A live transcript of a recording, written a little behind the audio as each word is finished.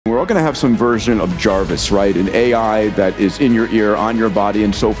all going to have some version of Jarvis, right? An AI that is in your ear, on your body,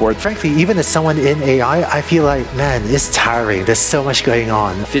 and so forth. Frankly, even as someone in AI, I feel like, man, it's tiring. There's so much going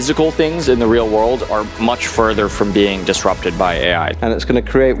on. Physical things in the real world are much further from being disrupted by AI. And it's going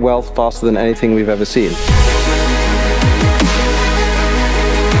to create wealth faster than anything we've ever seen.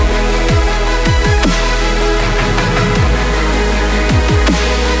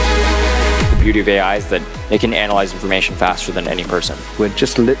 The beauty of AI is that it can analyze information faster than any person. We're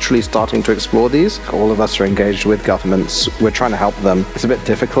just literally starting to explore these. All of us are engaged with governments. We're trying to help them. It's a bit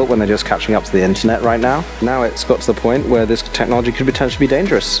difficult when they're just catching up to the internet right now. Now it's got to the point where this technology could potentially be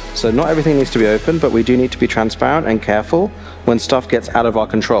dangerous. So not everything needs to be open, but we do need to be transparent and careful when stuff gets out of our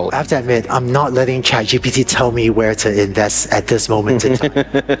control. I have to admit, I'm not letting ChatGPT tell me where to invest at this moment in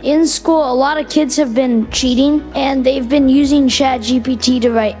time. In school, a lot of kids have been cheating, and they've been using ChatGPT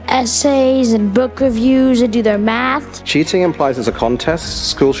to write essays and book reviews and do their math. Cheating implies it's a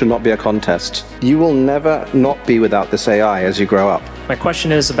contest. School should not be a contest. You will never not be without this AI as you grow up. My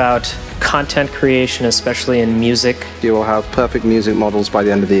question is about content creation, especially in music. You will have perfect music models by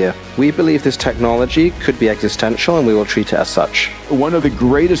the end of the year. We believe this technology could be existential, and we will treat it as such. One of the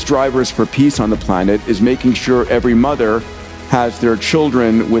greatest drivers for peace on the planet is making sure every mother has their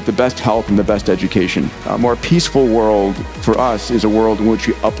children with the best health and the best education. A more peaceful world for us is a world in which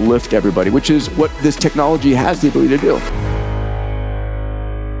we uplift everybody, which is what this technology has the ability to do.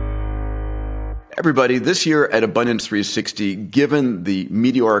 Everybody, this year at Abundance 360, given the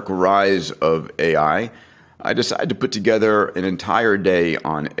meteoric rise of AI, I decided to put together an entire day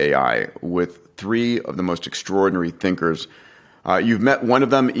on AI with three of the most extraordinary thinkers. You've met one of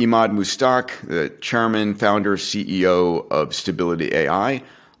them, Emad Mostaque, the chairman, founder, CEO of Stable AI.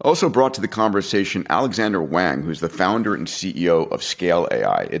 Also brought to the conversation Alexandr Wang, who's the founder and CEO of Scale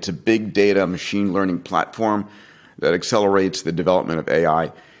AI. It's a big data machine learning platform that accelerates the development of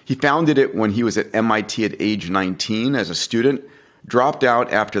AI. He founded it when he was at MIT at age 19 as a student, dropped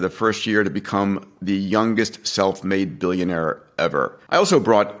out after the first year to become the youngest self-made billionaire ever. I also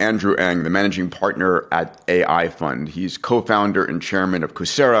brought Andrew Ng, the managing partner at AI Fund. He's co-founder and chairman of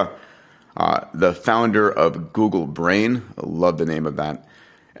Coursera, the founder of Google Brain. I love the name of that.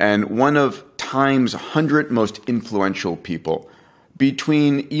 And one of Time's 100 most influential people.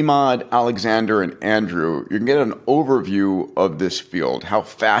 Between Emad, Alexander, and Andrew, you can get an overview of this field. How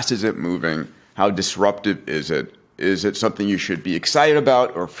fast is it moving? How disruptive is it? Is it something you should be excited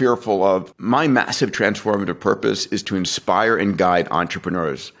about or fearful of? My massive transformative purpose is to inspire and guide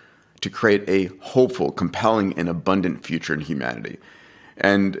entrepreneurs to create a hopeful, compelling, and abundant future in humanity.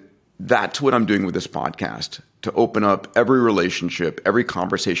 And that's what I'm doing with this podcast, to open up every relationship, every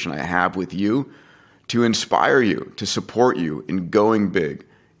conversation I have with you, to inspire you, to support you in going big,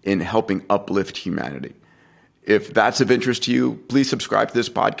 in helping uplift humanity. If that's of interest to you, please subscribe to this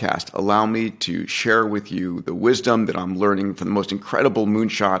podcast. Allow me to share with you the wisdom that I'm learning from the most incredible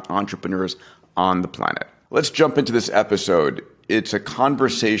moonshot entrepreneurs on the planet. Let's jump into this episode. It's a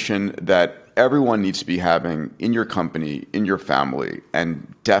conversation that everyone needs to be having in your company, in your family,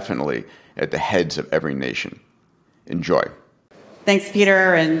 and definitely at the heads of every nation. Enjoy. Thanks,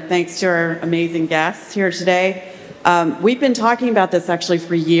 Peter, and thanks to our amazing guests here today. We've been talking about this actually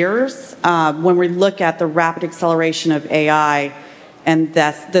for years when we look at the rapid acceleration of AI and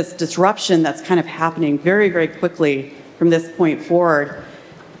this disruption that's kind of happening very, very quickly from this point forward.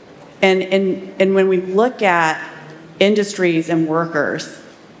 And when we look at industries and workers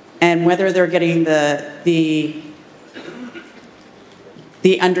and whether they're getting the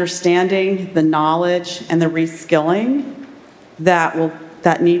understanding, the knowledge, and the reskilling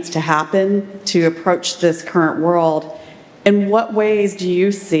that needs to happen to approach this current world, in what ways do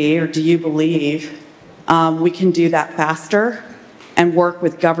you see or do you believe we can do that faster and work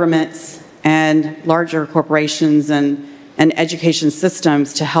with governments and larger corporations and education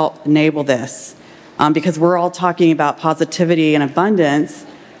systems to help enable this? Because we're all talking about positivity and abundance,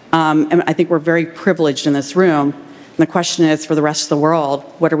 and I think we're very privileged in this room. And the question is, for the rest of the world,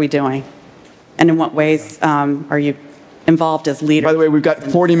 what are we doing? And in what ways are you involved as leaders? By the way, we've got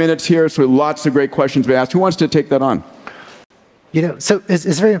 40 minutes here, so lots of great questions to be asked. Who wants to take that on? You know, so it's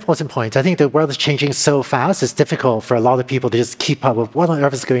a very important point. I think the world is changing so fast, it's difficult for a lot of people to just keep up with what on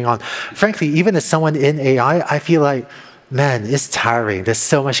earth is going on. Frankly, even as someone in AI, I feel like, man, it's tiring. There's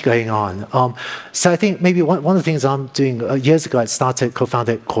so much going on. So I think maybe one of the things I'm doing, years ago, I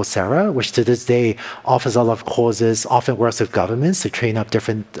co-founded Coursera, which to this day offers a lot of courses, often works with governments to train up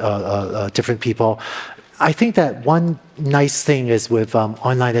different people. I think that one nice thing is with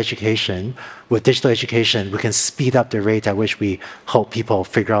online education, with digital education, we can speed up the rate at which we help people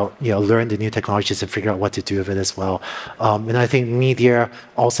figure out, learn the new technologies and figure out what to do with it as well. And I think media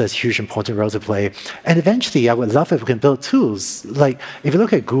also has a huge important role to play. And eventually, I would love if we can build tools. Like, if you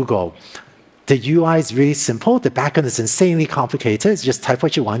look at Google, the UI is really simple. The backend is insanely complicated. It's just type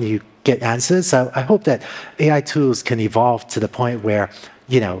what you want, and you get answers. So I hope that AI tools can evolve to the point where,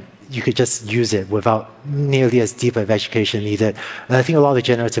 you could just use it without nearly as deep of education needed. And I think a lot of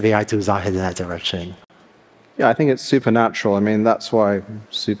generative AI tools are heading in that direction. Yeah, I think it's super natural. I mean, that's why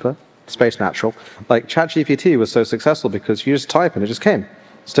space natural. Like ChatGPT was so successful because you just type and it just came.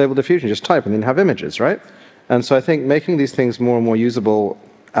 Stable Diffusion, just type and then have images, right? And so I think making these things more and more usable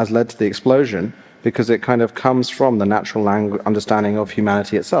has led to the explosion because it kind of comes from the natural understanding of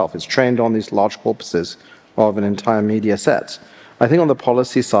humanity itself. It's trained on these large corpuses of an entire media set. I think on the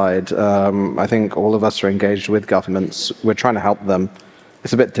policy side, I think all of us are engaged with governments. We're trying to help them.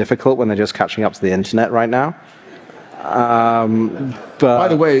 It's a bit difficult when they're just catching up to the internet right now. But by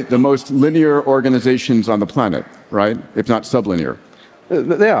the way, the most linear organizations on the planet, right? If not sublinear.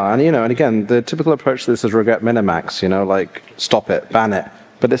 They are, and again, the typical approach to this is regret minimax. Like stop it, ban it.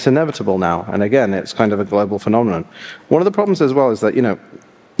 But it's inevitable now, and again, it's kind of a global phenomenon. One of the problems as well is that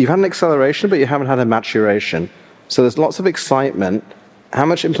you've had an acceleration, but you haven't had a maturation. So there's lots of excitement. How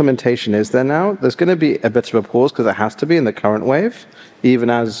much implementation is there now? There's going to be a bit of a pause because it has to be in the current wave, even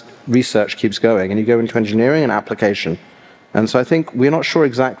as research keeps going and you go into engineering and application. And so I think we're not sure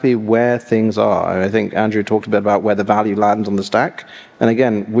exactly where things are. I think Andrew talked a bit about where the value lands on the stack. And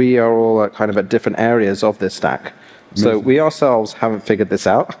again, we are all kind of at different areas of this stack. So we ourselves haven't figured this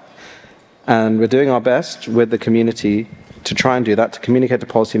out. And we're doing our best with the community to try and do that, to communicate to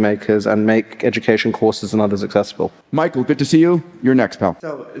policymakers and make education courses and others accessible. Michael, good to see you. You're next, pal.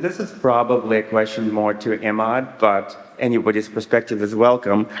 So this is probably a question more to Emad, but anybody's perspective is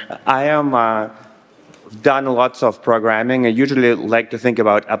welcome. I am done lots of programming. I usually like to think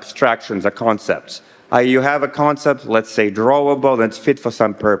about abstractions or concepts. You have a concept, let's say drawable, that's fit for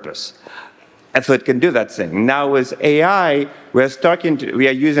some purpose. And so it can do that thing. Now with AI, we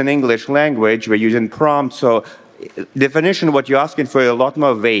are using English language, we're using prompts, so definition, what you're asking for, is a lot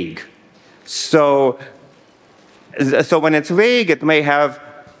more vague. So when it's vague, it may have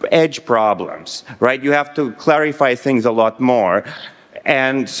edge problems, right? You have to clarify things a lot more.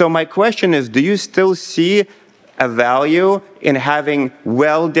 And so my question is, do you still see a value in having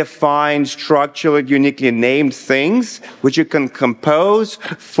well-defined, structurally, uniquely named things which you can compose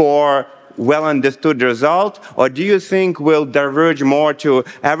for well-understood result, or do you think we'll diverge more to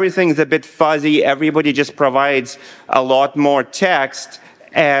everything's a bit fuzzy, everybody just provides a lot more text,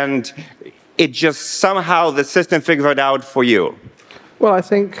 and it just somehow the system figures it out for you? Well, I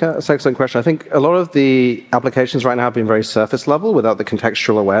think that's an excellent question. I think a lot of the applications right now have been very surface level without the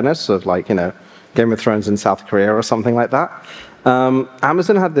contextual awareness of Game of Thrones in South Korea or something like that.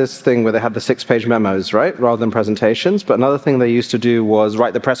 Amazon had this thing where they had the 6-page memos, right, rather than presentations, but another thing they used to do was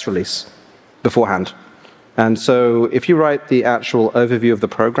write the press release beforehand. And so if you write the actual overview of the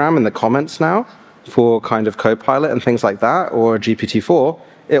program in the comments now for kind of Copilot and things like that, or GPT-4,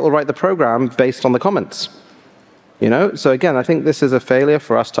 it will write the program based on the comments. So again, I think this is a failure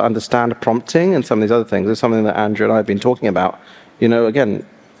for us to understand prompting and some of these other things. It's something that Andrew and I have been talking about. Again,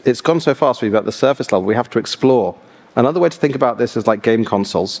 it's gone so fast, we've got the surface level, we have to explore. Another way to think about this is like game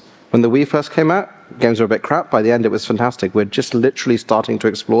consoles. When the Wii first came out, games were a bit crap. By the end, it was fantastic. We're just literally starting to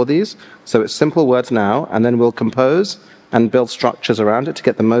explore these. So it's simple words now, and then we'll compose and build structures around it to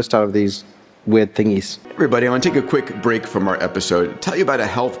get the most out of these weird thingies. Everybody, I want to take a quick break from our episode, tell you about a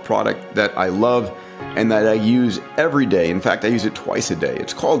health product that I love and that I use every day. In fact, I use it twice a day.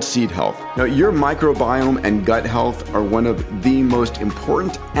 It's called Seed Health. Now, your microbiome and gut health are one of the most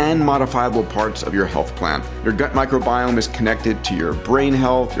important and modifiable parts of your health plan. Your gut microbiome is connected to your brain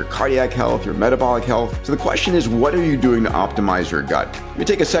health, your cardiac health, your metabolic health. So the question is, what are you doing to optimize your gut? Let me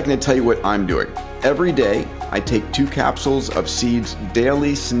take a second to tell you what I'm doing. Every day, I take 2 capsules of Seed's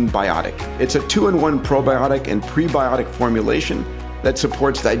Daily Synbiotic. It's a 2-in-1 probiotic and prebiotic formulation that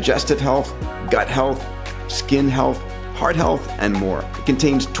supports digestive health, gut health, skin health, heart health, and more. It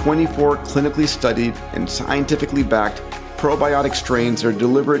contains 24 clinically studied and scientifically backed probiotic strains that are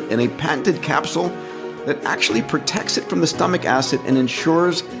delivered in a patented capsule that actually protects it from the stomach acid and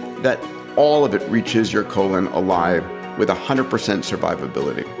ensures that all of it reaches your colon alive with 100%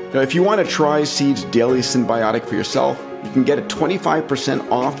 survivability. Now, if you want to try Seed's Daily Synbiotic for yourself, you can get a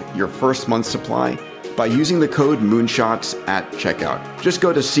 25% off your first month's supply by using the code Moonshots at checkout. Just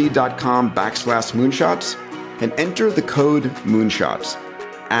go to seed.com/moonshots and enter the code Moonshots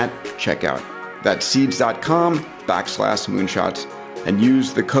at checkout. That's seeds.com/moonshots and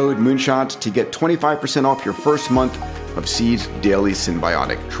use the code moonshots to get 25% off your first month of Seeds Daily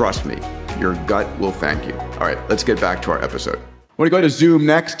Symbiotic. Trust me, your gut will thank you. All right, let's get back to our episode. I want to go to Zoom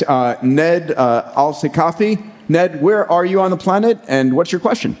next. Ned Al-Sakafi. Ned, where are you on the planet, and what's your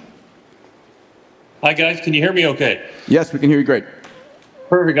question? Hi, guys. Can you hear me okay? Yes, we can hear you great.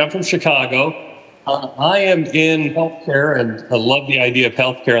 Perfect. I'm from Chicago. I am in healthcare, and I love the idea of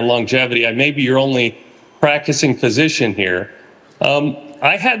healthcare and longevity. I may be your only practicing physician here.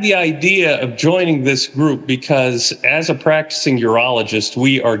 I had the idea of joining this group because as a practicing urologist,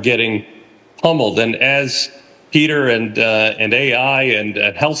 we are getting pummeled. And as Peter and AI and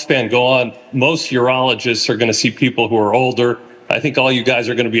healthspan go on, most urologists are going to see people who are older. I think all you guys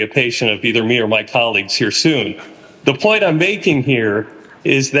are going to be a patient of either me or my colleagues here soon. The point I'm making here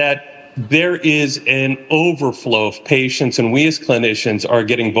is that there is an overflow of patients, and we as clinicians are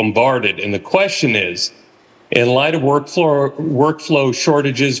getting bombarded. And the question is, in light of workflow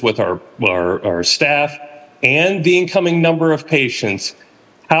shortages with our staff and the incoming number of patients,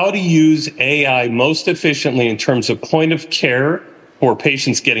 how to use AI most efficiently in terms of point of care for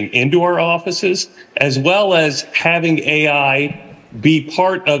patients getting into our offices, as well as having AI be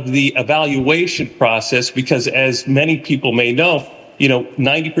part of the evaluation process, because as many people may know,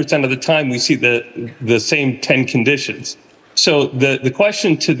 90% of the time we see the same 10 conditions. So the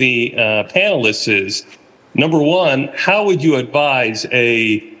question to the panelists is, number one, how would you advise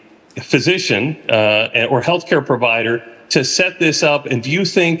a physician or healthcare provider to set this up? And do you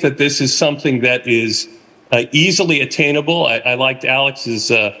think that this is something that is easily attainable? I liked Alex's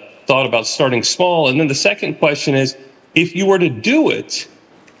thought about starting small. And then the second question is, if you were to do it,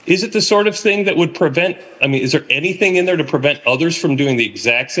 is it the sort of thing that would prevent, is there anything in there to prevent others from doing the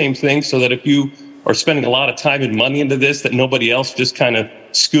exact same thing, so that if you are spending a lot of time and money into this, that nobody else just kind of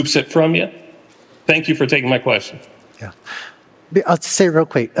scoops it from you? Thank you for taking my question. Yeah. I'll just say real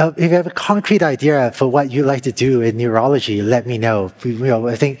quick, if you have a concrete idea for what you like to do in neurology, let me know.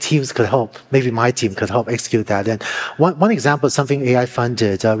 I think teams could help. Maybe my team could help execute that. And one example of something AI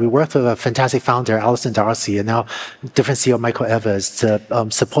funded, we worked with a fantastic founder, Alison Darcy, and now different CEO Michael Evers, to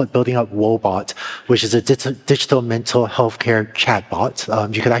support building up Wobot, which is a digital mental health care chatbot.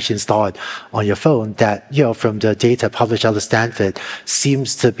 You could actually install it on your phone that, from the data published out of Stanford,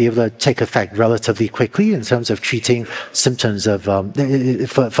 seems to be able to take effect relatively quickly in terms of treating symptoms of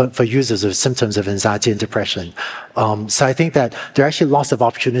for users of symptoms of anxiety and depression. So I think that there are actually lots of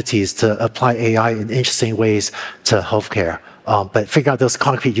opportunities to apply AI in interesting ways to healthcare. But figure out those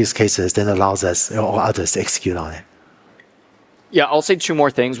concrete use cases then allows us or others to execute on it. Yeah, I'll say two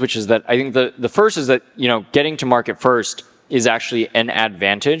more things, which is that I think the first is that, getting to market first is actually an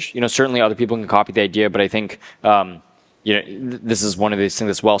advantage. Certainly other people can copy the idea, but I think this is one of these things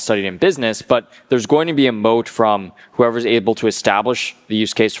that's well studied in business, but there's going to be a moat from whoever's able to establish the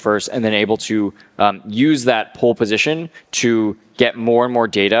use case first and then able to use that pole position to get more and more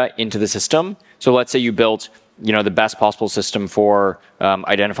data into the system. So let's say you built the best possible system for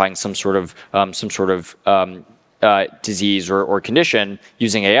identifying some sort of disease or condition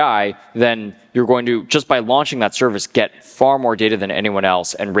using AI, then you're going to, just by launching that service, get far more data than anyone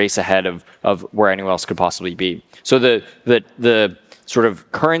else and race ahead of where anyone else could possibly be. So the sort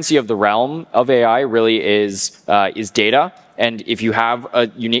of currency of the realm of AI really is data. And if you have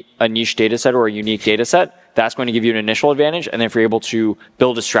a niche data set or a unique data set, that's going to give you an initial advantage. And then if you're able to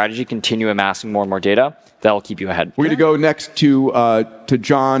build a strategy, continue amassing more and more data, that'll keep you ahead. We're going to go next to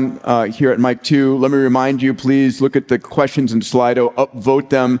John here at Mic 2. Let me remind you, please look at the questions in Slido, upvote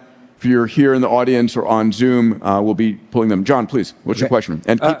them. If you're here in the audience or on Zoom, we'll be pulling them. John, please, what's your question?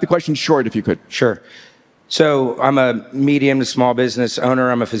 And keep the question short if you could. Sure. So I'm a medium to small business owner.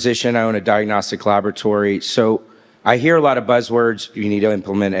 I'm a physician. I own a diagnostic laboratory. So I hear a lot of buzzwords. You need to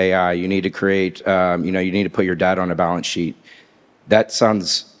implement AI. You need to create, you need to put your data on a balance sheet. That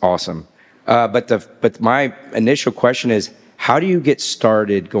sounds awesome. But my initial question is, how do you get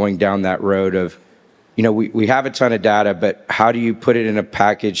started going down that road of, we have a ton of data, but how do you put it in a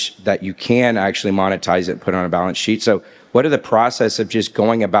package that you can actually monetize it and put on a balance sheet? So what are the process of just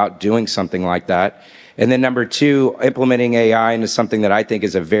going about doing something like that? And then number two, implementing AI into something that I think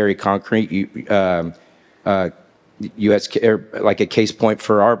is a very concrete like a case point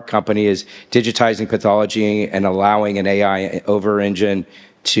for our company is digitizing pathology and allowing an AI over engine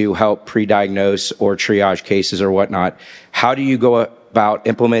to help pre-diagnose or triage cases or whatnot. How do you go about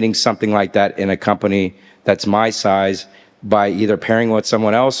implementing something like that in a company that's my size by either pairing with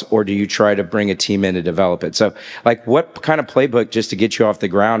someone else, or do you try to bring a team in to develop it? So, like, what kind of playbook just to get you off the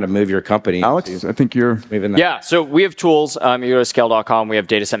ground and move your company? Alex, I think you're moving that. Yeah, so we have tools. You go to scale.com, we have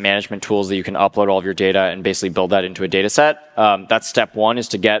data set management tools that you can upload all of your data and basically build that into a data set. That's step one, is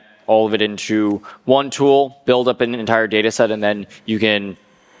to get all of it into one tool, build up an entire data set, and then you can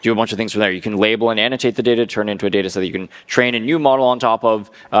do a bunch of things from there. You can label and annotate the data, turn it into a data set that you can train a new model on top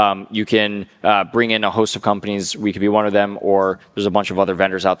of. You can bring in a host of companies. We could be one of them, or there's a bunch of other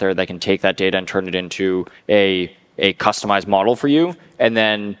vendors out there that can take that data and turn it into a customized model for you, and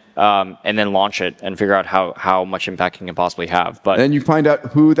then launch it and figure out how much impact it can possibly have. But then you find out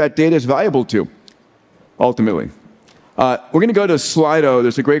who that data is valuable to, ultimately. We're going to go to Slido.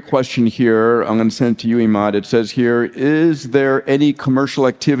 There's a great question here. I'm going to send it to you, Emad. It says here, is there any commercial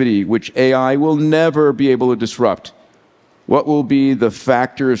activity which AI will never be able to disrupt? What will be the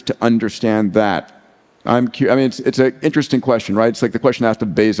factors to understand that? I mean, it's an interesting question, right? It's like the question asked of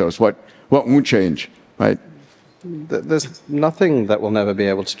Bezos. What won't change, right? There's nothing that will never be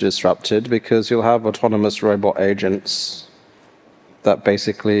able to disrupt it, because you'll have autonomous robot agents that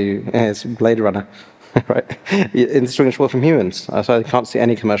basically, it's Blade Runner. Right, indistinguishable from humans. So I can't see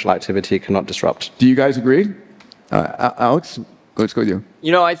any commercial activity cannot disrupt. Do you guys agree? Alex, let's go with you.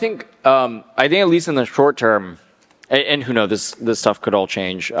 You know, I think at least in the short term, and who knows, this stuff could all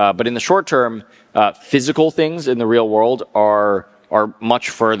change. But in the short term, physical things in the real world are much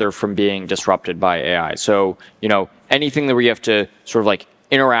further from being disrupted by AI. So, you know, anything that we have to sort of like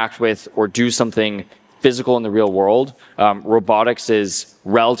interact with or do something physical in the real world, robotics is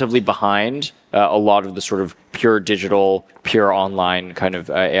relatively behind a lot of the sort of pure digital, pure online kind of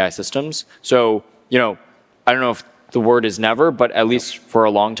AI systems. So, you know, I don't know if the word is never, but at least for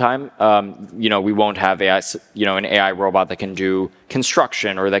a long time, you know, we won't have AI, you know, an AI robot that can do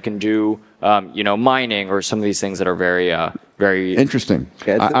construction or that can do, you know, mining or some of these things that are very, very interesting.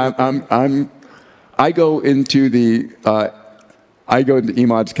 I go into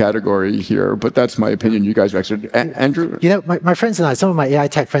Emad's category here, but that's my opinion. You guys are actually, Andrew? You know, my friends and I, some of my AI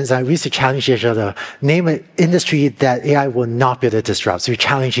tech friends and I, we used to challenge each other, name an industry that AI will not be able to disrupt. So we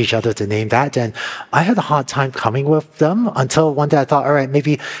challenge each other to name that. And I had a hard time coming with them until one day I thought, all right,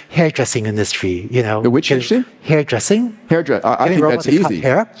 maybe hairdressing industry, you know. Which industry? Hairdressing. Hairdressing. I think that's easy.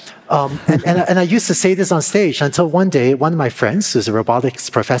 Hair. And I used to say this on stage until one day, one of my friends, who's a robotics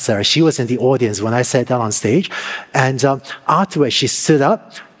professor, she was in the audience when I sat down on stage. And afterwards, she stood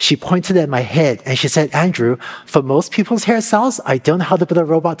up, she pointed at my head, and she said, Andrew, for most people's hairstyles, I don't know how to build a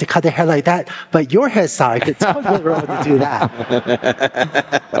robot to cut their hair like that, but your hairstyle, I could totally build a robot to do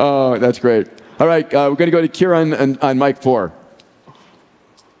that. Oh, that's great. All right, we're going to go to Kieran on mic 4.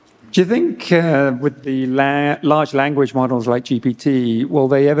 Do you think with the large language models like GPT, will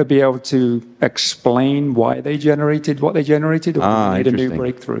they ever be able to explain why they generated what they generated, or will they need a new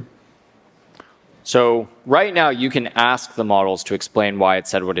breakthrough? So right now, you can ask the models to explain why it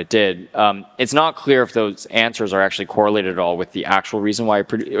said what it did. It's not clear if those answers are actually correlated at all with the actual reason why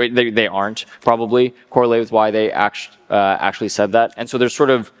they aren't probably correlated with why they actually said that. And so there's sort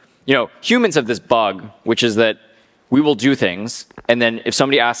of, you know, humans have this bug, which is that we will do things, and then if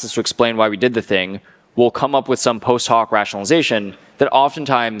somebody asks us to explain why we did the thing, we'll come up with some post hoc rationalization that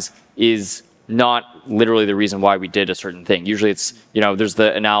oftentimes is not literally the reason why we did a certain thing. Usually it's, you know, there's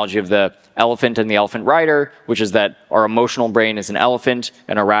the analogy of the elephant and the elephant rider, which is that our emotional brain is an elephant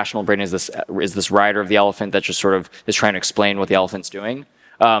and our rational brain is this rider of the elephant that just sort of is trying to explain what the elephant's doing.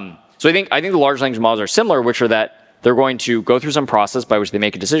 So I think the large language models are similar, which are that they're going to go through some process by which they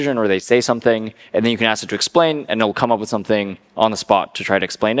make a decision or they say something, and then you can ask it to explain, and it'll come up with something on the spot to try to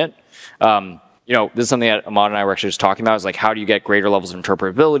explain it. You know, this is something that Emad and I were actually just talking about, is like, how do you get greater levels of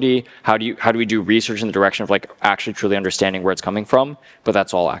interpretability? How do we do research in the direction of like actually truly understanding where it's coming from? But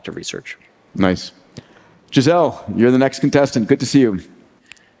that's all active research. Nice. Giselle, you're the next contestant. Good to see you.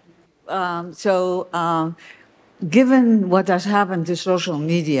 Given what has happened to social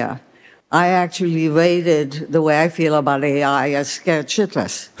media, I actually rated the way I feel about AI as scared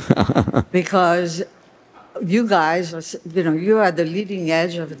shitless. Because you guys, you know, you're at the leading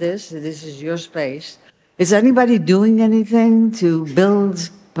edge of this. This is your space. Is anybody doing anything to build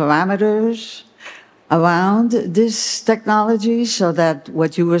parameters around this technology so that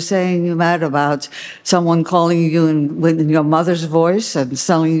what you were saying, Emad, about someone calling you in your mother's voice and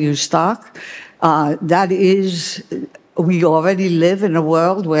selling you stock, that is... We already live in a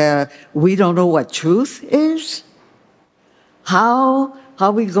world where we don't know what truth is. How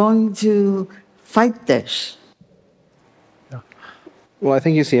are we going to fight this? Well, I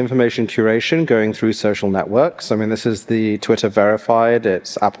think you see information curation going through social networks. I mean, this is the Twitter verified,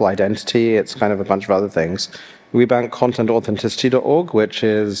 it's Apple Identity, it's kind of a bunch of other things. We bank contentauthenticity.org, which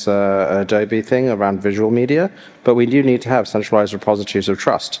is an Adobe thing around visual media, but we do need to have centralized repositories of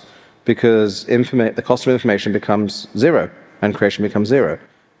trust because the cost of information becomes zero and creation becomes zero.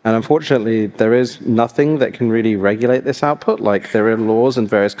 And unfortunately, there is nothing that can really regulate this output. Like there are laws in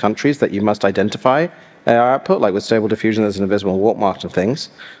various countries that you must identify AI output, like with Stable Diffusion, there's an invisible watermark and things,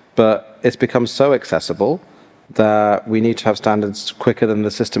 but it's become so accessible that we need to have standards quicker than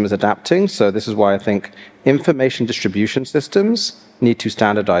the system is adapting. So this is why I think information distribution systems need to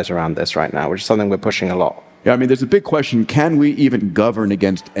standardize around this right now, which is something we're pushing a lot. Yeah, I mean, there's a big question: can we even govern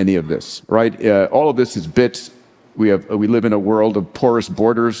against any of this? Right? All of this is bits. We live in a world of porous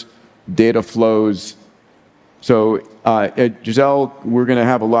borders, data flows. So, Giselle, we're going to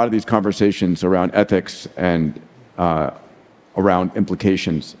have a lot of these conversations around ethics and around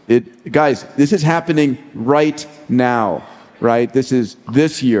implications. Guys, this is happening right now, right? This is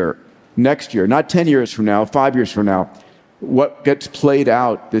this year, next year, not 10 years from now, 5 years from now. What gets played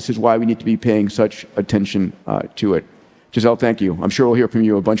out, this is why we need to be paying such attention to it. Giselle, thank you. I'm sure we'll hear from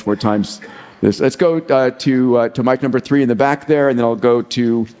you a bunch more times. Let's go to mic number 3 in the back there, and then we'll go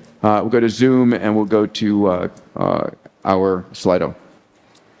to Zoom, and we'll go to our Slido.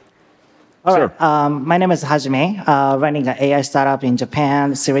 All right. My name is Hajime, running an AI startup in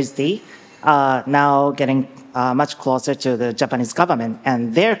Japan, Series D, now getting much closer to the Japanese government.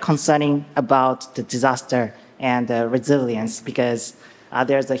 And they're concerning about the disaster and the resilience because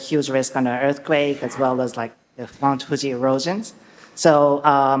there's a huge risk on an earthquake as well as like the Mount Fuji erosions. So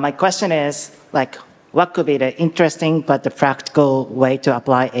my question is, like, what could be the interesting but the practical way to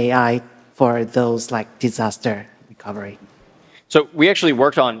apply AI for those like disaster recovery? So we actually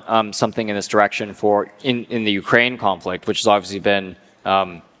worked on something in this direction in the Ukraine conflict, which has obviously been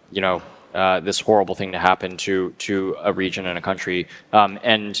this horrible thing to happen to a region and a country.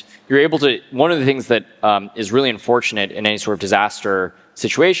 And you're able to, one of the things that is really unfortunate in any sort of disaster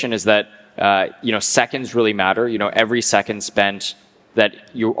situation is that seconds really matter. Every second spent that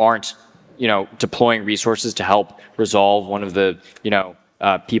you aren't deploying resources to help resolve one of the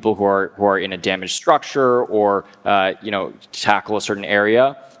people who are in a damaged structure or tackle a certain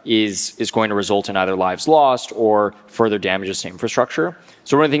area is going to result in either lives lost or further damages to infrastructure.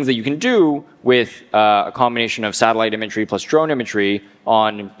 So one of the things that you can do with a combination of satellite imagery plus drone imagery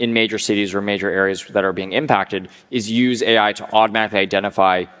in major cities or major areas that are being impacted is use AI to automatically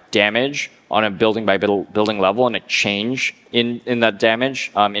identify damage on a building by building level and a change in that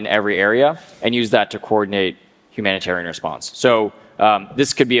damage in every area, and use that to coordinate humanitarian response. So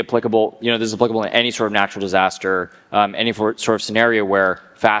this could be applicable, this is applicable in any sort of natural disaster, any sort of scenario where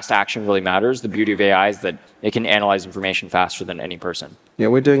fast action really matters. The beauty of AI is that it can analyze information faster than any person. Yeah,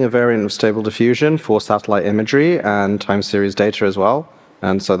 we're doing a variant of Stable Diffusion for satellite imagery and time series data as well.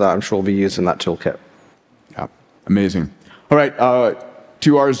 And so that I'm sure will be used in that toolkit. Yeah, amazing. All right,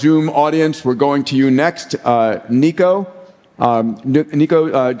 to our Zoom audience, we're going to you next. Nico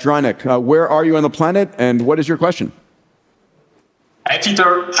Dranek, where are you on the planet and what is your question? Hi,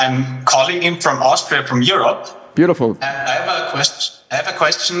 Peter. I'm calling in from Austria, from Europe. Beautiful. And I have a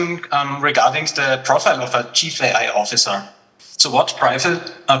question regarding the profile of a chief AI officer. So what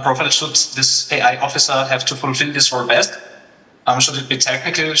profile should this AI officer have to fulfill this role best? Should it be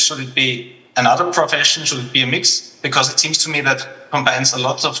technical? Should it be another profession? Should it be a mix? Because it seems to me that combines a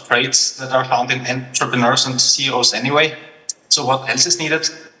lot of traits that are found in entrepreneurs and CEOs anyway. So what else is needed?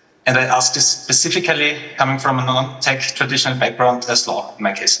 And I ask this specifically coming from a non-tech traditional background as law, in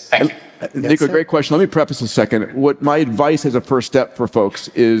my case. Thank you. Nico, great question. Let me preface a second. What my advice as a first step for folks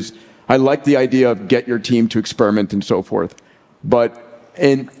is, I like the idea of get your team to experiment and so forth. But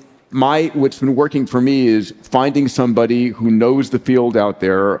what's been working for me is finding somebody who knows the field out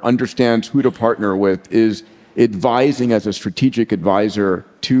there, understands who to partner with, is advising as a strategic advisor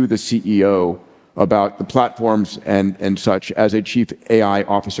to the CEO about the platforms and such as a chief AI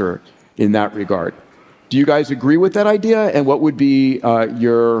officer in that regard. Do you guys agree with that idea? And what would be what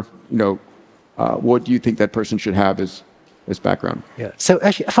do you think that person should have as background? Yeah. So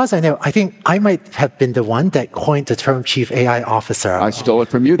actually, as far as I know, I think I might have been the one that coined the term chief AI officer. I stole it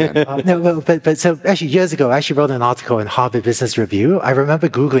from you then. No, but so actually years ago, I actually wrote an article in Harvard Business Review. I remember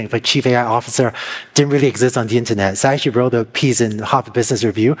Googling for chief AI officer didn't really exist on the internet. So I actually wrote a piece in Harvard Business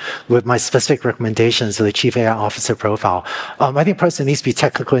Review with my specific recommendations for the chief AI officer profile. I think a person needs to be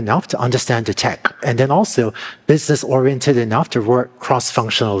technical enough to understand the tech, and then also business oriented enough to work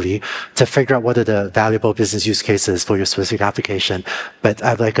cross-functionally to figure out what are the valuable business use cases for your specific specific application, but I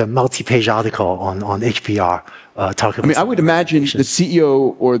have like a multi-page article on HBR talking about. I would imagine the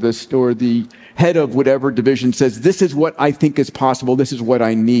CEO or the head of whatever division says, this is what I think is possible, this is what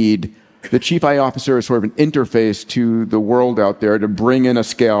I need. The chief AI officer is sort of an interface to the world out there to bring in a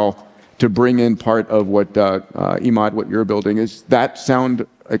scale, to bring in part of what, Emad, what you're building. Does that sound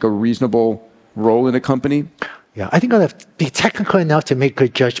like a reasonable role in a company? Yeah, I think I'll have to be technical enough to make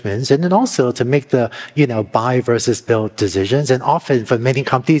good judgments, and then also to make the buy versus build decisions. And often for many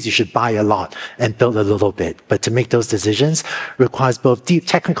companies, you should buy a lot and build a little bit. But to make those decisions requires both deep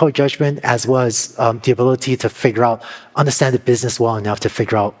technical judgment as well as the ability to understand the business well enough to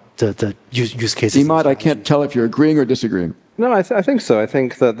figure out the use cases. Emad, I can't tell if you're agreeing or disagreeing. No, I think so. I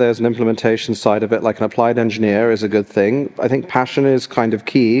think that there's an implementation side of it, like an applied engineer is a good thing. I think passion is kind of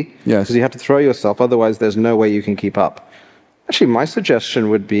key. Yes. Because you have to throw yourself, otherwise there's no way you can keep up. Actually, my suggestion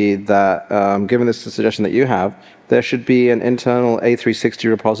would be that, given this suggestion that you have, there should be an internal A360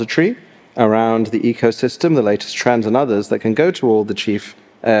 repository around the ecosystem, the latest trends and others that can go to all the chief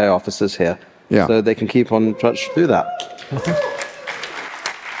AI officers here. Yeah. So they can keep on touch through that.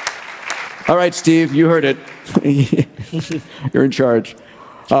 All right, Steve, you heard it. You're in charge.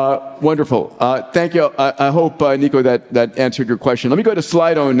 Wonderful. Thank you. I hope, Nico, that answered your question. Let me go to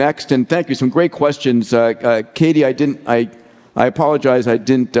Slido next, and thank you. Some great questions. Katie, I apologize. I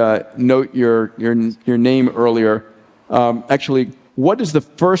didn't note your name earlier. Actually, what is the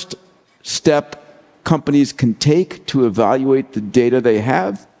first step companies can take to evaluate the data they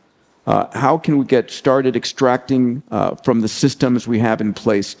have? How can we get started extracting from the systems we have in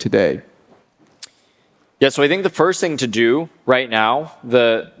place today? Yeah, so I think the first thing to do right now,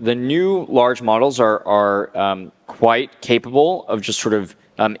 the new large models are quite capable of just sort of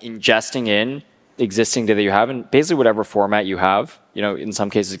ingesting in existing data you have in basically whatever format you have. In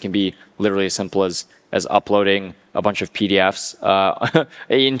some cases, it can be literally as simple as uploading a bunch of PDFs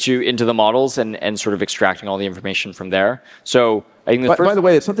into the models and sort of extracting all the information from there. So I think by the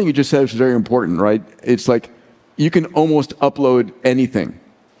way, it's something you just said is very important, right? It's like you can almost upload anything.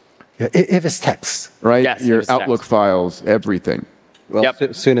 If it's text. Right? Yes, your Outlook files, everything. Well,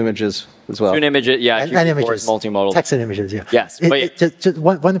 soon images as well. Soon images, yeah. And images. Multimodal. Text and images, yeah. Yes. Just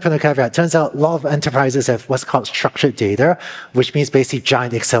one important caveat. Turns out a lot of enterprises have what's called structured data, which means basically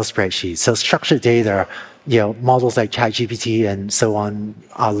giant Excel spreadsheets. So structured data, models like ChatGPT and so on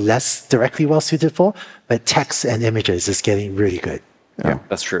are less directly well suited for, but text and images is getting really good. Yeah,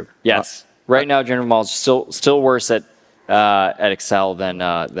 that's true. Yes. Right now, generative models still worse at Excel than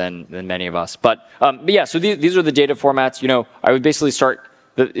many of us. But yeah, so these are the data formats. I would basically start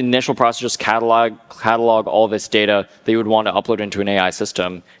the initial process, just catalog all this data that you would want to upload into an AI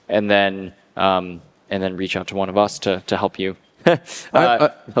system, and then reach out to one of us to help you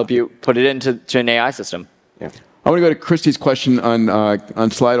help you put it into an AI system. Yeah. I want to go to Christy's question on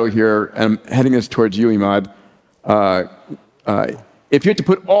Slido here, and I'm heading this towards you, Emad. If you had to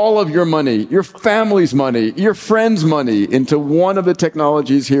put all of your money, your family's money, your friends' money into one of the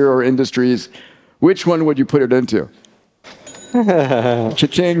technologies here or industries, which one would you put it into?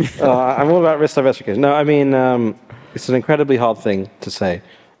 Cha-ching. I'm all about risk diversification. No, I mean, it's an incredibly hard thing to say.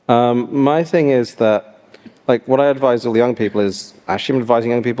 My thing is that, like, what I advise all the young people is, actually I'm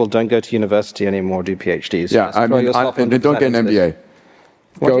advising young people, don't go to university anymore, do PhDs. Yeah, and don't get an MBA.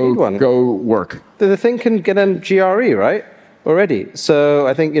 Go work. The thing can get a GRE, right? Already. So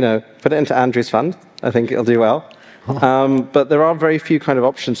I think, put it into Andrew's fund. I think it'll do well. But there are very few kind of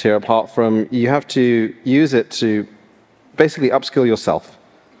options here apart from you have to use it to basically upskill yourself.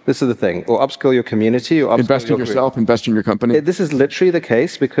 This is the thing. Or upskill your community. Or invest in yourself, invest in your company. This is literally the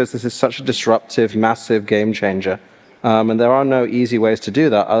case because this is such a disruptive, massive game changer. And there are no easy ways to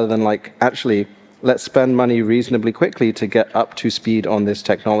do that other than actually, let's spend money reasonably quickly to get up to speed on this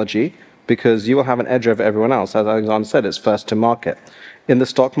technology, because you will have an edge over everyone else. As Alexandr said, it's first to market. In the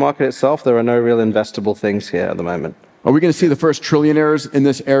stock market itself, there are no real investable things here at the moment. Are we going to see the first trillionaires in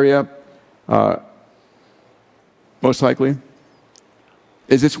this area? Most likely.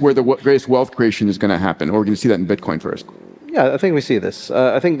 Is this where the greatest wealth creation is going to happen? Or are we going to see that in Bitcoin first? Yeah, I think we see this.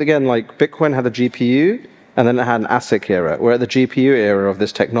 I think, again, Bitcoin had a GPU, and then it had an ASIC era. We're at the GPU era of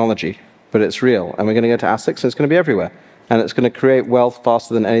this technology, but it's real. And we're going to go to ASICs, and it's going to be everywhere. And it's going to create wealth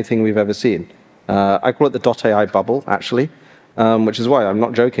faster than anything we've ever seen. I call it the .ai bubble, actually, which is why I'm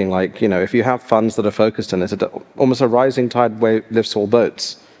not joking. If you have funds that are focused on this, almost a rising tide wave lifts all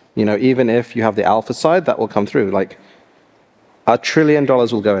boats. Even if you have the alpha side, that will come through. $1 trillion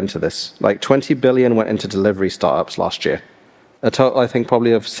will go into this. 20 billion went into delivery startups last year. A total, I think,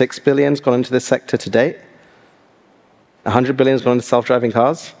 probably of 6 billion has gone into this sector to date. 100 billion has gone into self-driving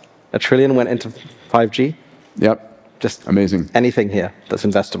cars. $1 trillion went into 5G. Yep. just amazing. Anything here that's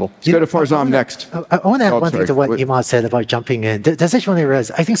investable. Let's go to Farzam next. I want to add one thing to what Emad said about jumping in. There's actually one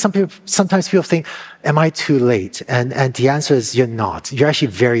realize. I think sometimes people think, am I too late? And the answer is you're not. You're actually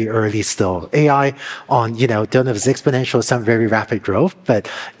very early still. AI on, don't know if it's exponential or some very rapid growth, but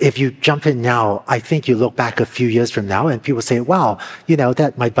if you jump in now, I think you look back a few years from now and people say, wow,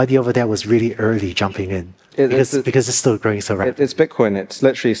 that my buddy over there was really early jumping in. Because it's still growing so rapidly. It's Bitcoin. It's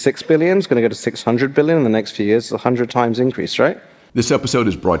literally 6 billion. It's going to go to 600 billion in the next few years. It's 100 times increase, right? This episode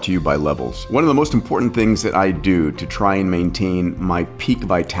is brought to you by Levels. One of the most important things that I do to try and maintain my peak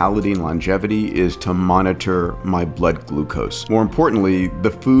vitality and longevity is to monitor my blood glucose. More importantly,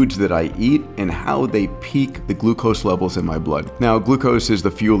 the foods that I eat and how they peak the glucose levels in my blood. Now, glucose is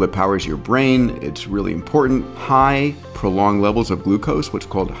the fuel that powers your brain. It's really important. High, prolonged levels of glucose, what's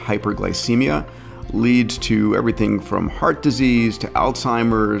called hyperglycemia, leads to everything from heart disease to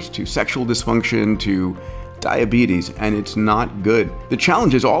Alzheimer's to sexual dysfunction to diabetes, and it's not good. The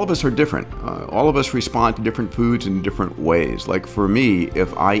challenge is all of us are different. All of us respond to different foods in different ways. Like for me,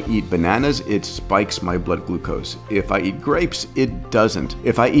 if I eat bananas, it spikes my blood glucose. If I eat grapes, it doesn't.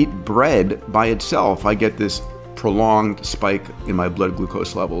 If I eat bread by itself, I get this prolonged spike in my blood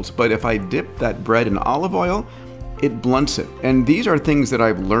glucose levels. But if I dip that bread in olive oil, it blunts it. And these are things that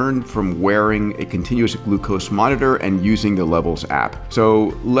I've learned from wearing a continuous glucose monitor and using the Levels app.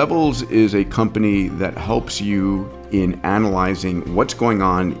 So Levels is a company that helps you in analyzing what's going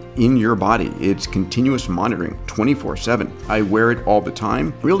on in your body. It's continuous monitoring 24/7. I wear it all the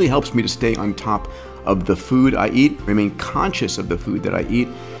time. It really helps me to stay on top of the food I eat, remain conscious of the food that I eat,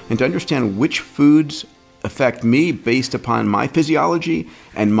 and to understand which foods affect me based upon my physiology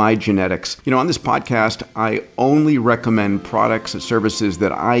and my genetics. On this podcast, I only recommend products and services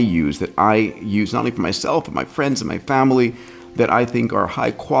that I use not only for myself, but my friends and my family, that I think are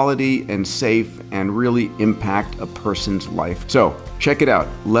high quality and safe and really impact a person's life. So check it out,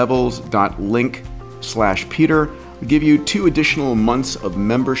 levels.link/Peter. We give you 2 additional months of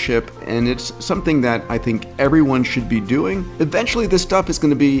membership, and it's something that I think everyone should be doing. Eventually, this stuff is going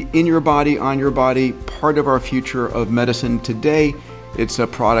to be in your body, on your body, part of our future of medicine. Today, it's a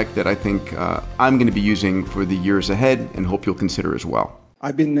product that I think I'm going to be using for the years ahead and hope you'll consider as well.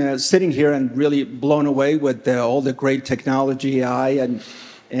 I've been sitting here and really blown away with all the great technology, AI,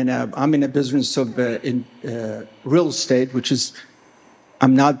 and I'm in a business of real estate, which is,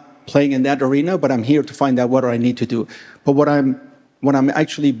 I'm not playing in that arena, but I'm here to find out what I need to do. But what I'm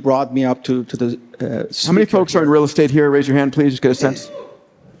actually brought me up to the how many folks are in real estate here? Raise your hand, please. Just get a sense.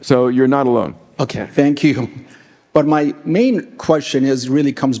 So you're not alone. Okay, thank you. But my main question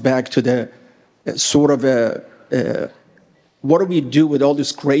really comes back to the sort of what do we do with all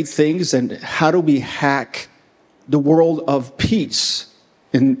these great things, and how do we hack the world of peace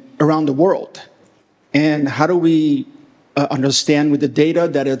around the world, and how do we understand with the data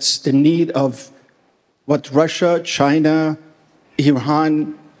that it's the need of what Russia, China,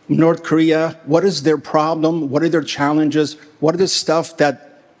 Iran, North Korea, what is their problem? What are their challenges? What are the stuff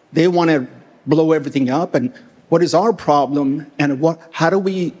that they want to blow everything up? And what is our problem? And how do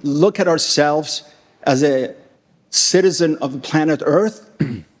we look at ourselves as a citizen of the planet Earth?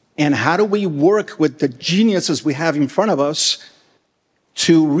 And how do we work with the geniuses we have in front of us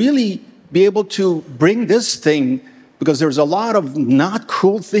to really be able to bring this thing, because there's a lot of not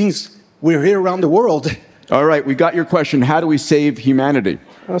cool things we're here around the world. All right, we got your question. How do we save humanity?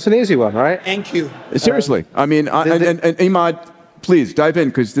 That's an easy one, right? Thank you. Seriously. I mean, and Emad, please dive in,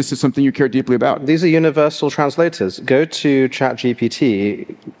 because this is something you care deeply about. These are universal translators. Go to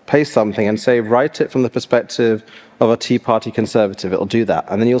ChatGPT, paste something, and say, write it from the perspective of a Tea Party conservative. It'll do that.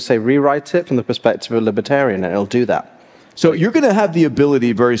 And then you'll say, rewrite it from the perspective of a libertarian, and it'll do that. So you're going to have the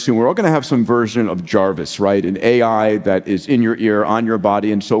ability very soon. We're all going to have some version of Jarvis, right? An AI that is in your ear, on your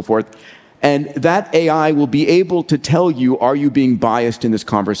body, and so forth. And that AI will be able to tell you, are you being biased in this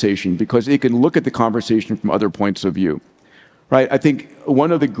conversation? Because it can look at the conversation from other points of view, right? I think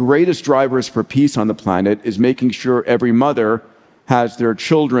one of the greatest drivers for peace on the planet is making sure every mother has their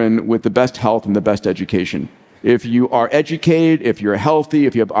children with the best health and the best education. If you are educated, if you're healthy,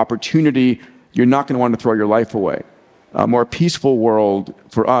 if you have opportunity, you're not going to want to throw your life away. A more peaceful world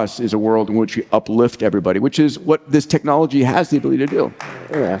for us is a world in which we uplift everybody, which is what this technology has the ability to do.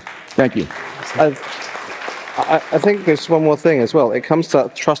 Yeah. Thank you. I think there's one more thing as well. It comes to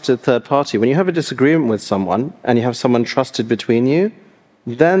that trusted third party. When you have a disagreement with someone and you have someone trusted between you,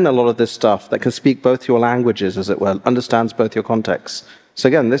 then a lot of this stuff that can speak both your languages, as it were, understands both your contexts. So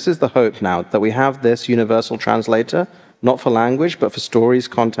again, this is the hope now, that we have this universal translator, not for language, but for stories,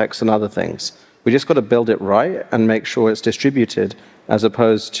 context, and other things. We just got to build it right and make sure it's distributed as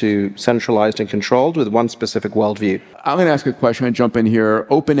opposed to centralized and controlled with one specific worldview. I'm going to ask a question. I jump in here.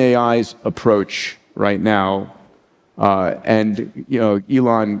 OpenAI's approach right now, and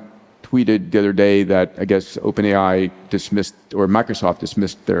Elon tweeted the other day that I guess OpenAI dismissed, or Microsoft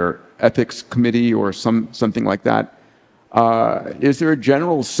dismissed their ethics committee or something like that. Is there a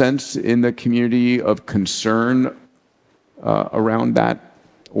general sense in the community of concern around that,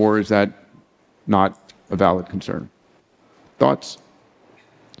 or is that not a valid concern? Thoughts?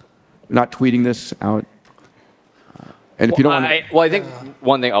 Not tweeting this out? And if you don't want well, I think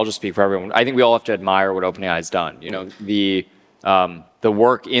one thing, I'll just speak for everyone. I think we all have to admire what OpenAI has done. The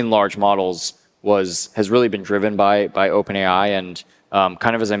work in large models has really been driven by OpenAI, and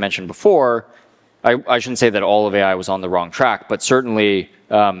kind of as I mentioned before, I shouldn't say that all of AI was on the wrong track, but certainly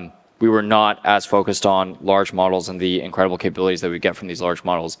we were not as focused on large models and the incredible capabilities that we get from these large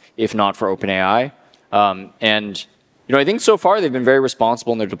models, if not for OpenAI. And I think so far they've been very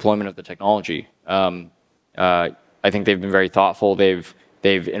responsible in their deployment of the technology. I think they've been very thoughtful. They've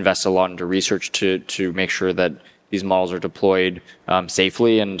invested a lot into research to make sure that these models are deployed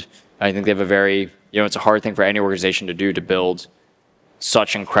safely. And I think they have a very, it's a hard thing for any organization to do, to build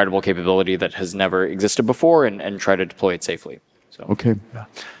such incredible capability that has never existed before and try to deploy it safely. So. Okay.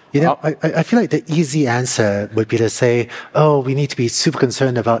 I feel like the easy answer would be to say, oh, we need to be super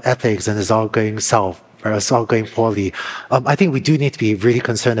concerned about ethics and it's all going south, or it's all going poorly. I think we do need to be really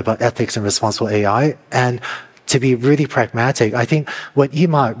concerned about ethics and responsible AI. And to be really pragmatic, I think when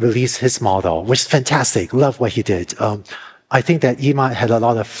Emad released his model, which is fantastic, love what he did. I think that Emad had a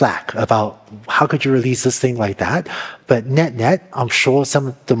lot of flack about how could you release this thing like that. But net, I'm sure some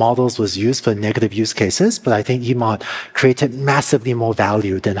of the models was used for negative use cases, but I think Emad created massively more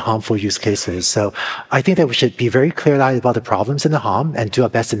value than harmful use cases. So I think that we should be very clear-eyed about the problems and the harm and do our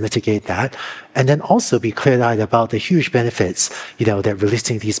best to mitigate that. And then also be clear-eyed about the huge benefits, that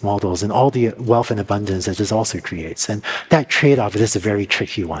releasing these models and all the wealth and abundance that this also creates. And that trade-off is a very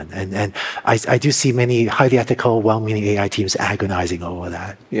tricky one. And I do see many highly ethical, well-meaning AI teams agonizing over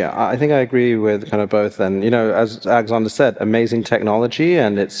that. Yeah, I think I agree with kind of both. And, as Alexandr said, amazing technology,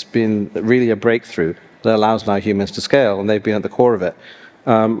 and it's been really a breakthrough that allows now humans to scale, and they've been at the core of it.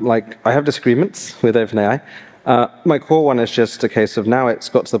 I have disagreements with OpenAI. My core one is just a case of now it's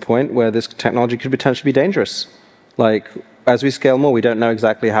got to the point where this technology could potentially be dangerous. As we scale more, we don't know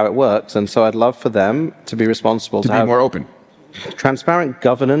exactly how it works, and so I'd love for them to be responsible to be more open. Transparent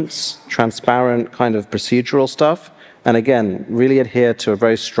governance, transparent kind of procedural stuff, and again, really adhere to a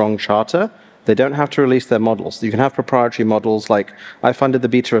very strong charter. They don't have to release their models. You can have proprietary models. Like, I funded the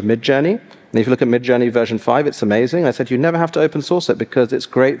beta of Midjourney, and if you look at Midjourney version 5, it's amazing. I said, you never have to open source it because it's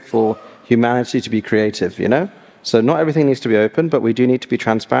great for humanity to be creative, So not everything needs to be open, but we do need to be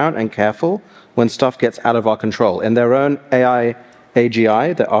transparent and careful when stuff gets out of our control. In their own AI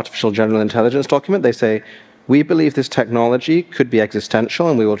AGI, the Artificial General Intelligence document, they say, we believe this technology could be existential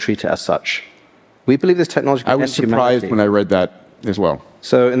and we will treat it as such. We believe this technology could I was surprised when I read that as well.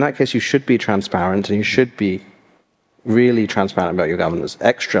 So in that case, you should be transparent, and you should be really transparent about your governance,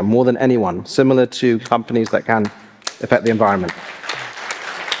 more than anyone, similar to companies that can affect the environment.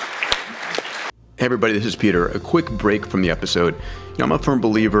 Hey everybody, this is Peter. A quick break from the episode. I'm a firm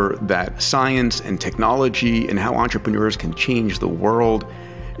believer that science and technology and how entrepreneurs can change the world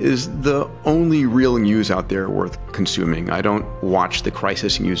is the only real news out there worth consuming. I don't watch the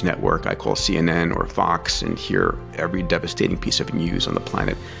crisis news network I call CNN or Fox and hear every devastating piece of news on the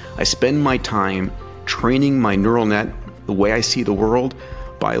planet. I spend my time training my neural net, the way I see the world,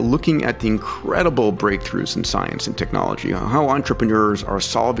 by looking at the incredible breakthroughs in science and technology, how entrepreneurs are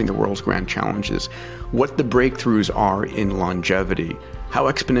solving the world's grand challenges, what the breakthroughs are in longevity, how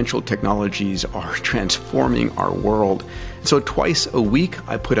exponential technologies are transforming our world. So twice a week,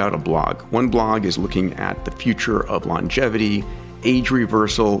 I put out a blog. One blog is looking at the future of longevity, age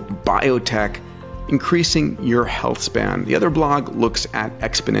reversal, biotech, increasing your health span. The other blog looks at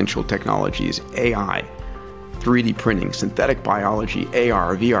exponential technologies, AI, 3D printing, synthetic biology,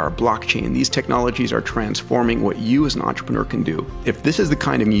 AR, VR, blockchain. These technologies are transforming what you as an entrepreneur can do. If this is the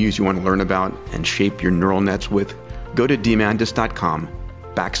kind of news you want to learn about and shape your neural nets with, go to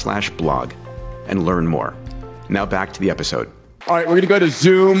Diamandis.com/blog and learn more. Now back to the episode. All right, we're going to go to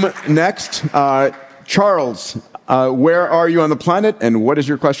Zoom next. Charles, where are you on the planet and what is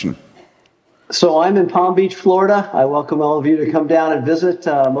your question? So I'm in Palm Beach, Florida. I welcome all of you to come down and visit.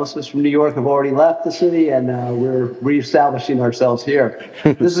 Most of us from New York have already left the city, and we're reestablishing ourselves here.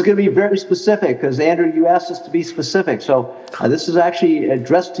 This is going to be very specific because, Andrew, you asked us to be specific. So this is actually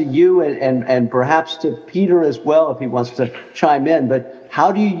addressed to you and perhaps to Peter as well if he wants to chime in. But how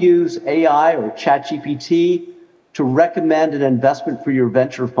do you use AI or ChatGPT to recommend an investment for your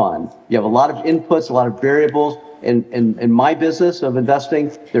venture fund? You have a lot of inputs, a lot of variables. In my business of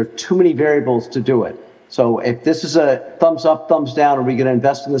investing, there are too many variables to do it. So if this is a thumbs up, thumbs down, are we going to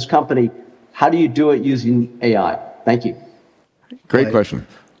invest in this company? How do you do it using AI? Thank you. Great question.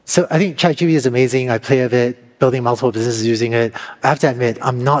 So I think ChatGPT is amazing. I play with it, building multiple businesses using it. I have to admit,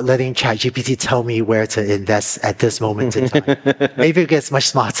 I'm not letting ChatGPT tell me where to invest at this moment in time. Maybe it gets much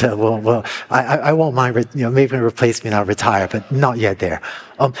smarter. Well, I won't mind, maybe it'll replace me and I'll retire, but not yet there.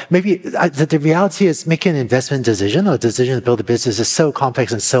 Maybe the reality is making an investment decision or decision to build a business is so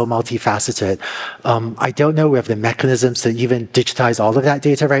complex and so multifaceted. I don't know we have the mechanisms to even digitize all of that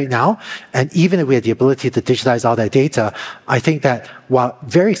data right now. And even if we have the ability to digitize all that data, I think that while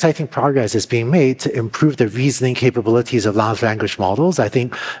very exciting progress is being made to improve the reasoning capabilities of large language models, I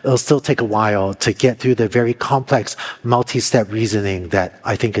think it'll still take a while to get through the very complex multi-step reasoning that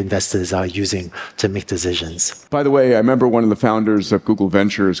I think investors are using to make decisions. By the way, I remember one of the founders of Google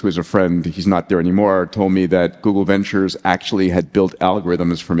Ventures, who is a friend, he's not there anymore, told me that Google Ventures actually had built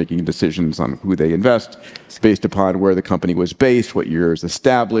algorithms for making decisions on who they invest based upon where the company was based, what year it was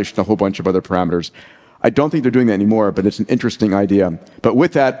established, a whole bunch of other parameters. I don't think they're doing that anymore, but it's an interesting idea. But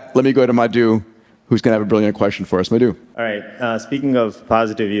with that, let me go to Madhu, who's going to have a brilliant question for us. Madhu. All right. Speaking of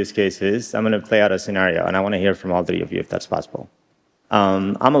positive use cases, I'm going to play out a scenario, and I want to hear from all three of you if that's possible.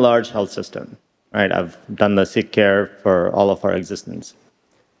 I'm a large health system, right? I've done the sick care for all of our existence.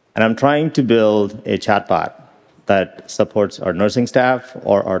 And I'm trying to build a chatbot that supports our nursing staff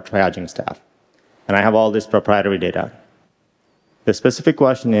or our triaging staff. And I have all this proprietary data. The specific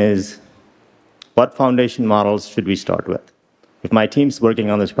question is, what foundation models should we start with? If my team's working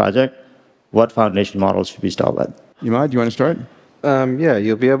on this project, what foundation models should we start with? Emad, do you want to start? Yeah,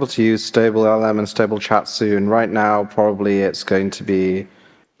 you'll be able to use Stable LM and Stable Chat soon. Right now, probably it's going to be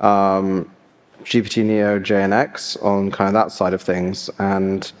GPT Neo, JNX on kind of that side of things.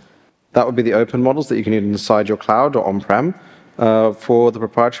 And that would be the open models that you can use inside your cloud or on-prem. For the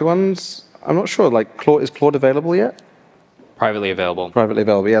proprietary ones, I'm not sure, is Claude available yet? Privately available. Privately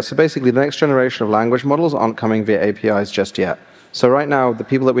available, yeah. So basically, the next generation of language models aren't coming via APIs just yet. So right now, the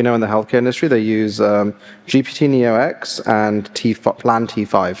people that we know in the healthcare industry, they use GPT Neo X and Plan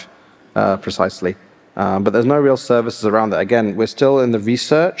T5 precisely. But there's no real services around that. Again, we're still in the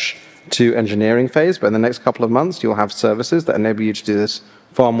research to engineering phase, but in the next couple of months, you'll have services that enable you to do this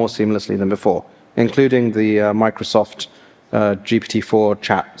far more seamlessly than before, including the Microsoft GPT-4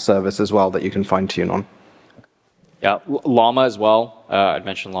 chat service as well that you can fine-tune on. Yeah, Llama as well. I'd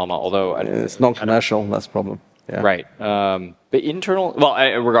mentioned Llama, although it's not commercial. That's the problem. Yeah. Right. But internal. Well,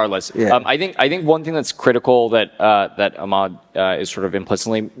 regardless, yeah. I think one thing that's critical that that Emad is sort of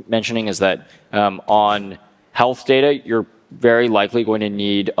implicitly mentioning is that on health data, you're very likely going to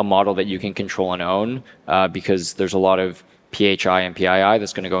need a model that you can control and own because there's a lot of PHI and PII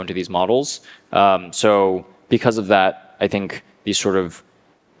that's going to go into these models. So because of that, I think these sort of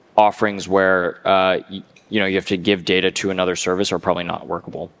offerings where you have to give data to another service are probably not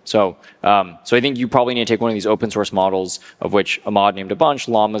workable. So I think you probably need to take one of these open source models, of which Emad named a bunch,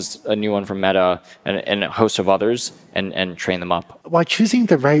 Llama's a new one from Meta, and a host of others, and train them up. While choosing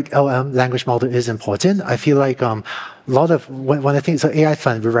the right LM language model is important, I feel like a lot of when I think so AI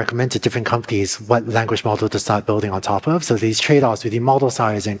Fund, we recommend to different companies what language model to start building on top of. So these trade-offs with the model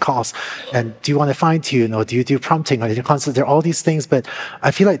size and cost, and do you want to fine-tune or do you do prompting or do you constant? There are all these things, but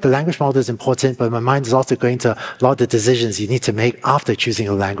I feel like the language model is important, but my mind is also going to a lot of the decisions you need to make after choosing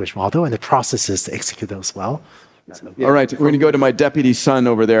a language model and the processes to execute those well. So, all right, we're going to go to my deputy son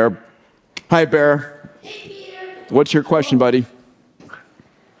over there. Hi, Bear. What's your question, buddy?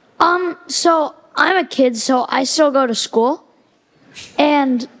 So I'm a kid, so I still go to school.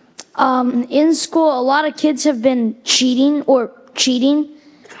 And in school, a lot of kids have been cheating,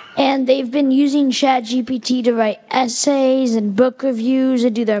 and they've been using ChatGPT to write essays and book reviews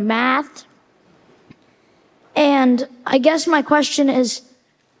and do their math. And I guess my question is,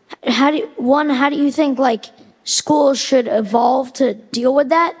 how do you think schools should evolve to deal with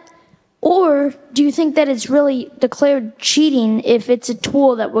that? Or do you think that it's really declared cheating if it's a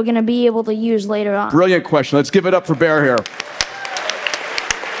tool that we're going to be able to use later on? Brilliant question. Let's give it up for Bear here.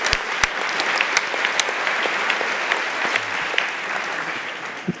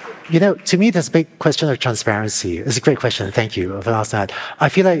 To me, there's a big question of transparency. It's a great question. Thank you for asking that. I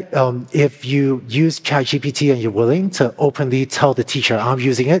feel like if you use ChatGPT and you're willing to openly tell the teacher, I'm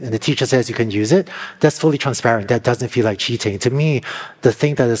using it, and the teacher says you can use it, that's fully transparent. That doesn't feel like cheating. To me, the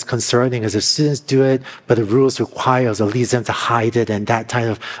thing that is concerning is if students do it, but the rules requires or leads them to hide it, and that kind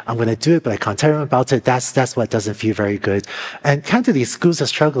of, I'm going to do it, but I can't tell them about it. That's what doesn't feel very good. And candidly, schools are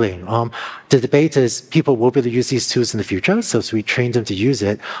struggling. The debate is people will be able to use these tools in the future, so we train them to use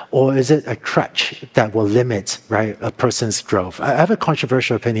it, or is it a crutch that will limit, right, a person's growth? I have a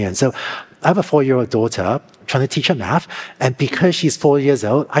controversial opinion. So I have a 4-year-old daughter trying to teach her math, and because she's 4 years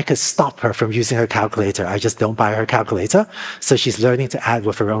old, I could stop her from using her calculator. I just don't buy her calculator. So she's learning to add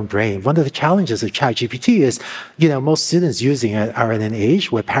with her own brain. One of the challenges of ChatGPT is, most students using it are in an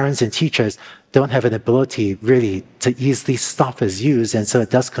age where parents and teachers don't have an ability really to easily stop its use. And so it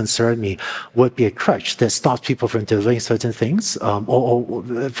does concern me, would be a crutch that stops people from doing certain things.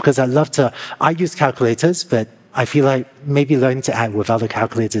 Because I use calculators, but I feel like maybe learning to add with other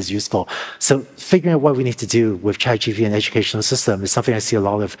calculators is useful. So figuring out what we need to do with ChatGPT and educational system is something I see a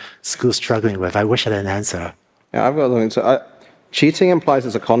lot of schools struggling with. I wish I had an answer. Yeah, I've got something. So cheating implies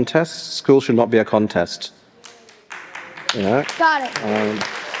it's a contest. School should not be a contest. Got it.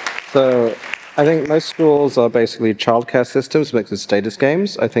 So I think most schools are basically childcare systems mixed with status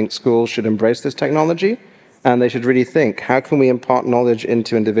games. I think schools should embrace this technology, and they should really think, how can we impart knowledge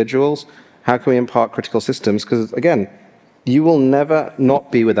into individuals? How can we impart critical systems? Because, again, you will never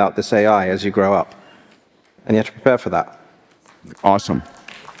not be without this AI as you grow up. And you have to prepare for that. Awesome.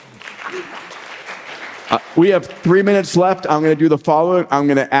 We have 3 minutes left. I'm going to do the following. I'm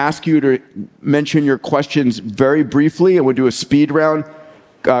going to ask you to mention your questions very briefly, and we'll do a speed round.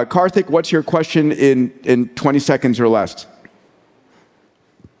 Karthik, what's your question in 20 seconds or less?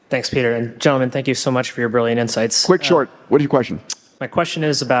 Thanks, Peter. And gentlemen, thank you so much for your brilliant insights. Quick, short. What is your question? My question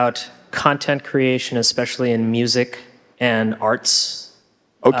is about content creation, especially in music and arts.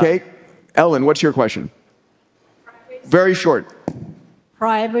 Okay. Ellen, what's your question? Very short.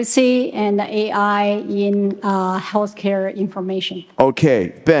 Privacy and AI in healthcare information.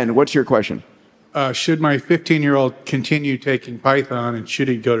 Okay. Ben, what's your question? Should my 15-year-old continue taking Python, and should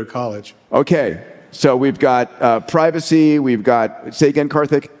he go to college? Okay. So we've got privacy. We've got, say again,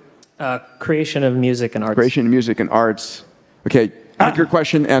 Karthik? Creation of music and arts. Creation of music and arts. Okay. Ask your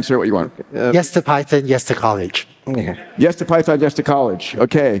question, answer what you want. Yes to Python, yes to college. Yes to Python, yes to college.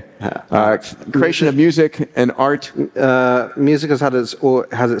 Okay. Creation of music and art. Music has had its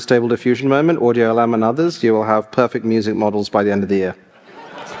Stable Diffusion moment, Audio LM and others. You will have perfect music models by the end of the year.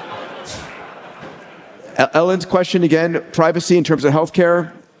 Ellen's question again, privacy in terms of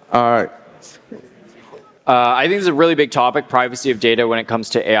healthcare. I think it's a really big topic, privacy of data when it comes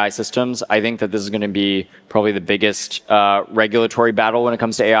to AI systems. I think that this is going to be probably the biggest regulatory battle when it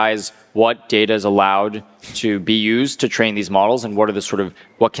comes to AI is what data is allowed to be used to train these models, and what are the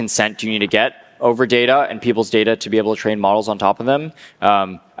what consent do you need to get over data and people's data to be able to train models on top of them.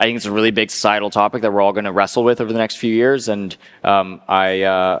 I think it's a really big societal topic that we're all going to wrestle with over the next few years, and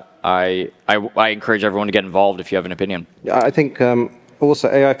I encourage everyone to get involved if you have an opinion. I think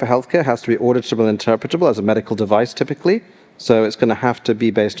also AI for healthcare has to be auditable and interpretable as a medical device typically, so it's going to have to be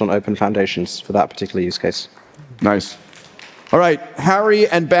based on open foundations for that particular use case. Nice. All right, Harry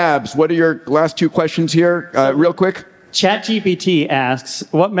and Babs, what are your last two questions here, real quick? ChatGPT asks,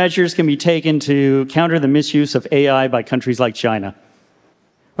 what measures can be taken to counter the misuse of AI by countries like China?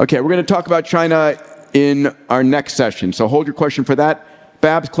 Okay, we're going to talk about China in our next session, so hold your question for that.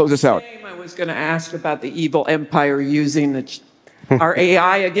 Babs, close us out. I was going to ask about the evil empire using our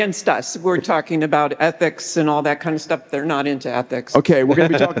AI against us. We're talking about ethics and all that kind of stuff. They're not into ethics. Okay, we're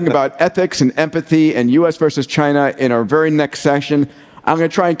going to be talking about ethics and empathy and U.S. versus China in our very next session. I'm going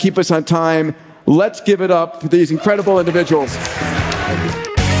to try and keep us on time. Let's give it up for these incredible individuals.